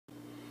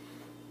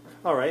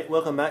Alright,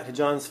 welcome back to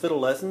John's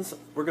Fiddle Lessons.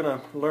 We're going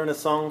to learn a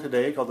song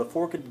today called The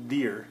Forked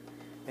Deer,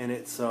 and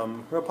it's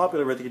real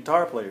popular with the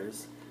guitar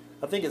players.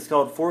 I think it's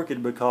called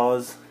Forked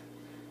because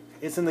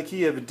it's in the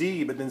key of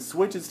D but then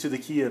switches to the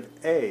key of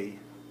A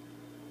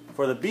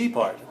for the B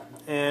part.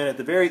 And at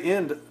the very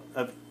end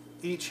of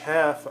each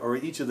half, or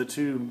each of the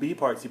two B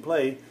parts you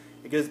play,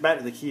 it goes back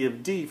to the key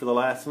of D for the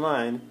last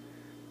line,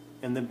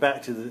 and then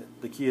back to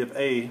the key of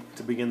A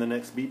to begin the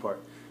next B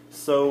part.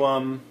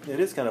 So it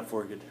is kind of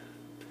forked.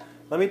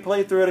 Let me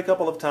play through it a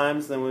couple of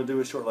times, then we'll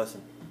do a short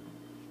lesson.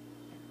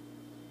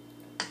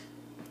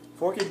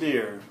 Forked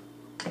Deer.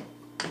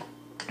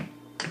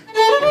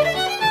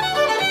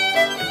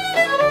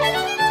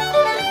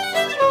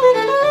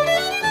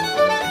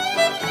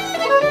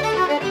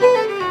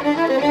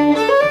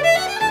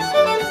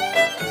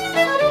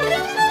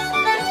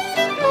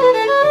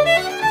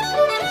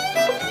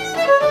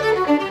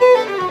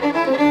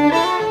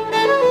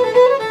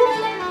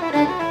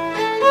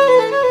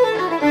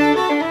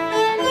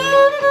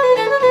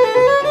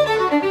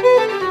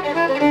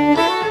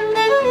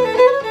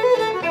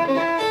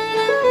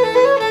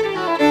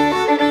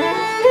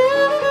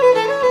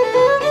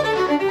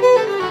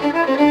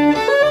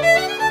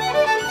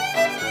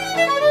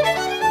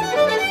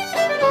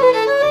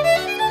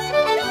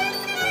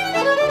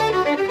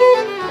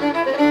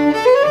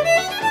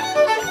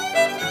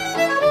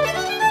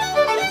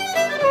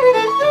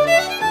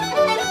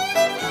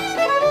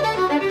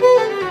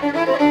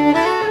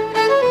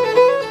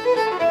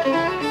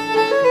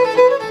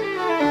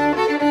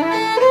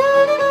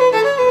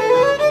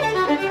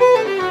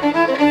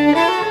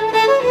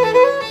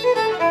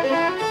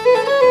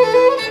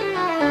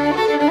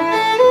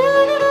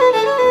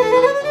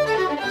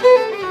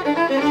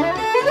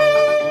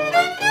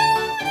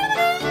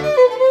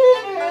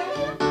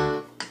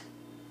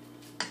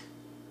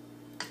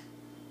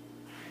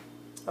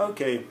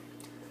 Okay,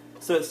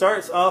 so it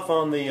starts off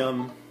on the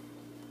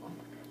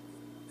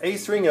A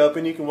string up,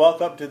 and you can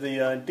walk up to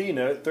the D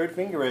note, third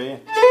finger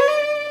A,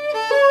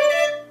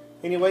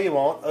 any way you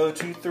want, 0,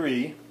 2,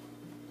 3,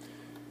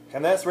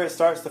 and that's where it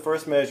starts the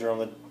first measure on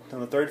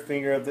the third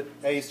finger of the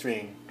A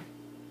string.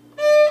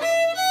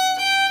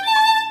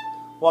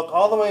 Walk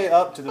all the way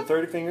up to the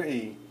third finger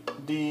E,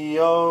 D,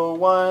 O,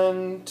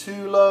 1,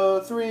 2 low,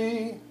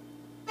 3,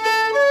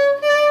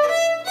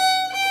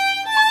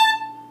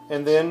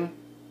 and then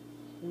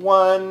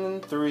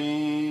 1,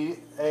 3,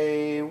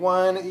 A,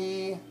 1,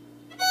 E.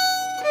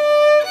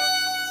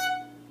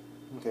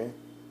 Okay.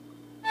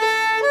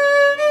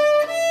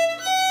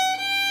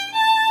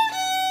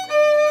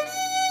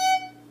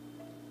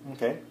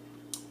 Okay.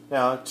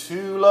 Now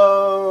 2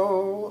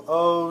 low,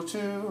 O,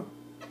 2.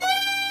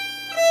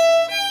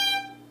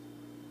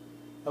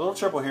 A little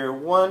triple here.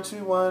 1,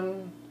 2,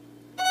 1.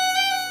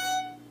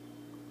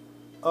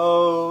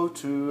 O,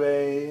 2,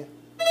 A.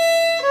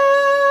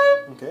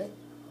 Okay.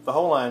 The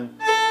whole line.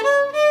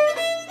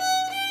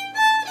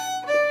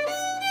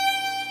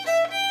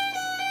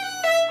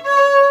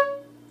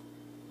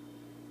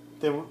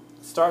 Then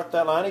start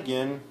that line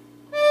again,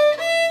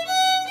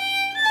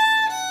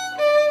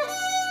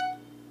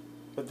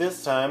 but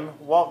this time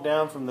walk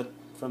down from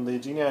the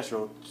G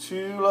natural.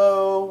 2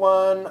 low,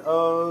 1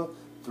 O,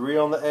 3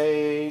 on the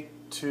A,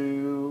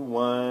 2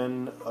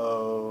 1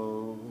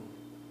 O.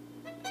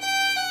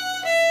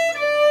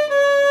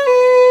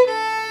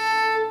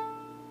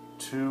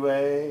 Two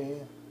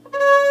A.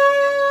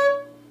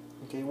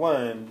 Okay,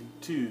 1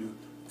 2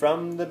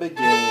 from the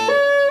beginning.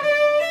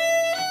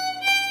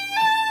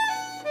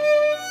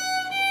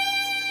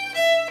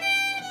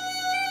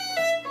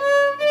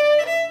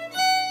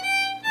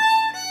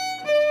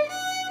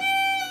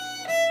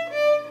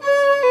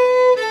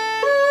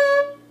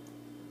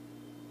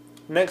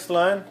 Next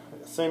line,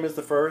 same as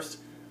the first.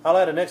 I'll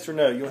add an extra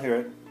note, you'll hear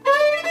it.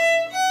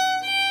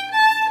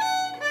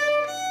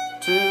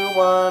 2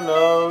 1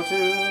 0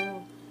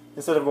 2.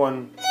 Instead of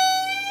going,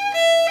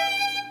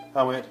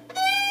 I went,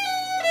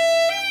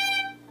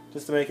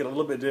 just to make it a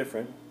little bit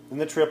different. In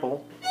the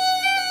triple,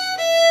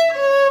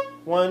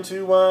 1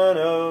 2 1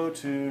 0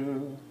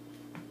 2.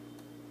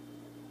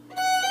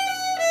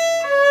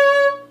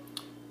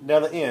 Now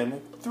the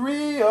N,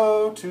 3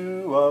 0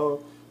 2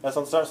 0. That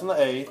one starts on the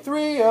A.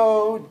 3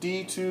 0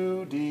 D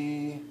 2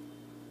 D.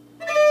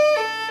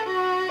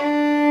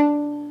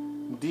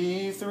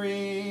 D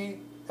 3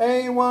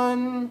 A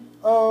 1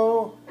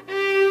 O.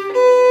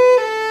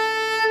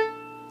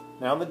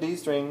 Now on the D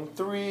string,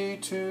 3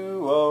 2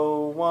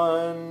 0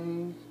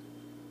 1.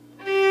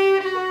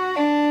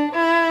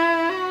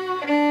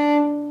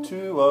 2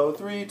 0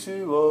 3 2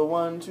 0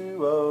 1 2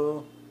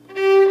 0.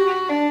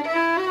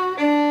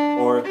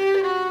 Or you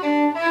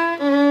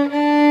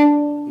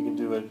can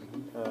do a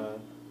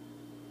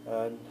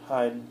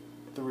hide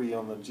 3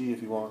 on the G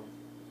if you want.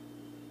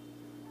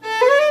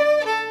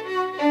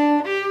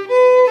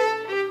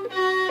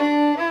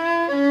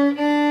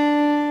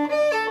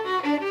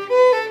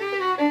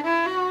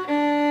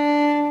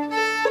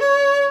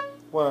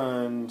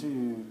 One,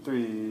 two,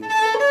 three.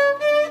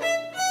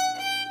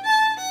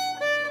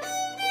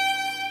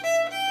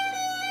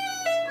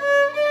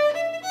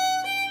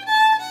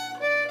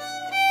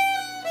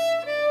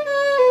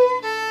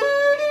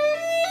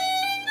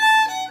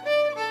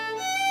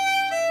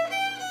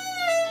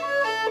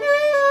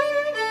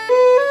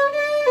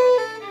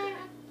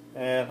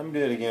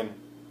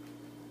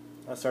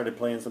 I started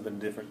playing something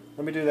different.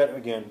 Let me do that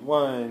again.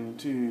 1,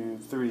 2,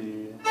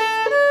 3.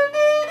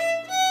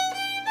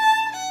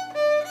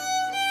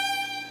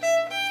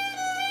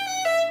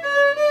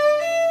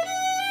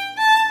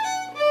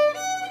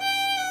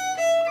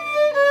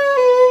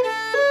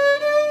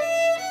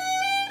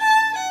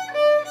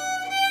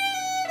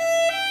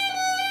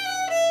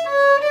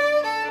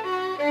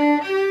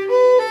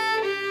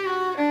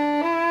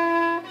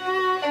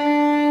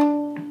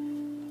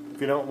 If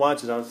you don't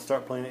watch it, I'll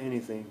start playing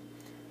anything.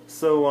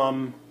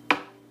 So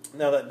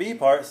now that B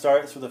part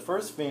starts with the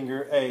first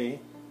finger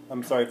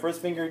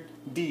first finger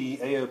D,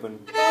 A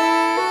open,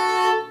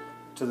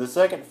 to the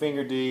second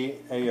finger D,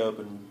 A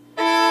open.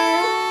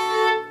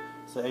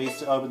 So A's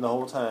to open the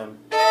whole time.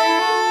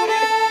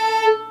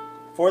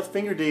 Fourth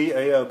finger D,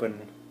 A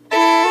open.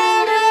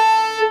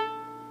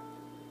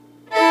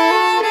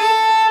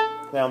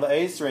 Now on the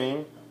A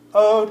string,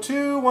 0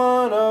 2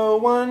 1 0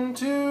 1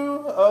 2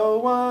 0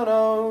 1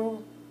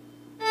 0.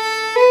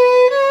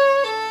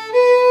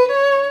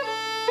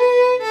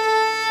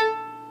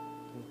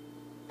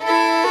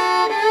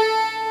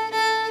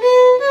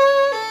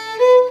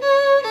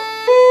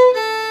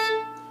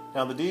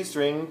 Now the D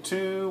string,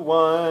 2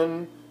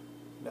 1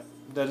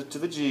 to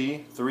the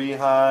G, 3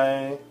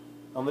 high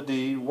on the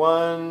D,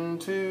 1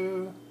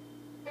 2.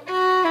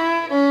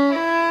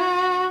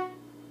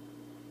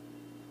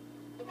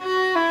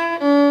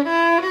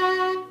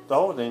 The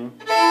whole thing.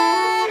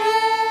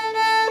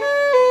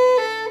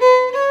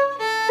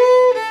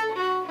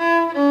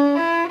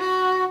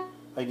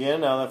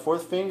 Again, now the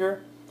fourth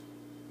finger,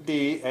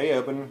 D, A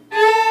open.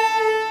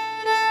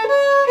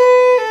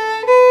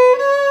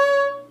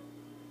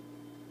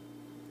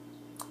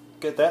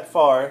 Get that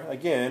far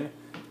again,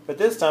 but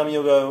this time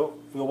you'll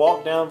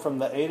walk down from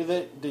the A to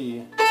the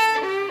D,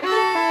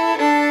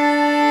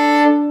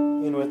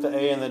 in with the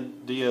A and the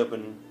D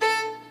open.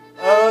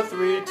 0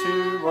 3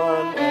 2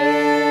 1 A.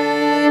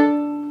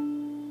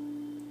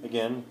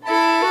 Again.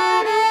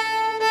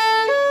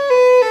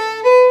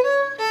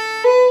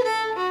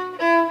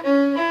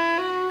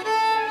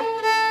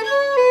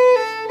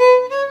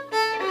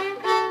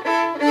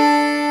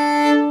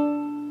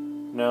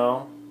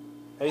 Now,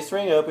 A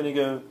string open, you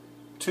go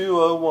 2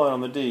 0 1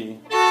 on the D.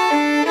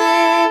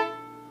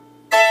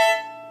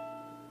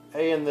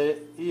 A and the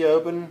E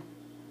open.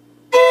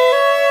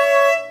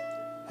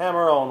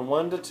 Hammer on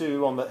 1 to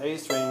 2 on the A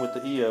string with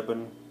the E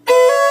open.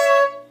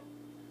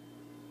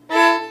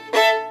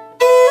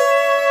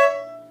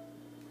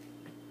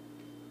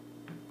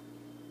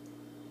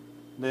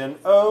 Then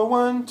 0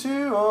 1 2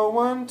 0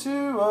 1 2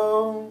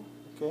 0.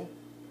 Okay.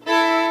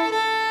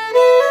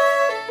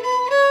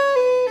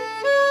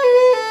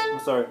 I'm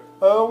sorry.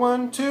 0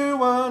 1 2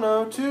 1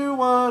 0 2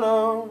 1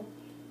 0.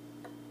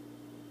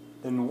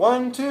 Then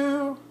 1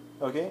 2.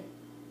 Okay.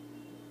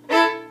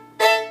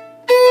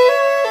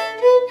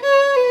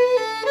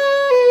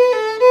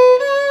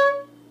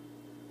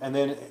 And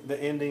then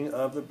the ending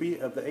of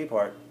the A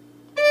part.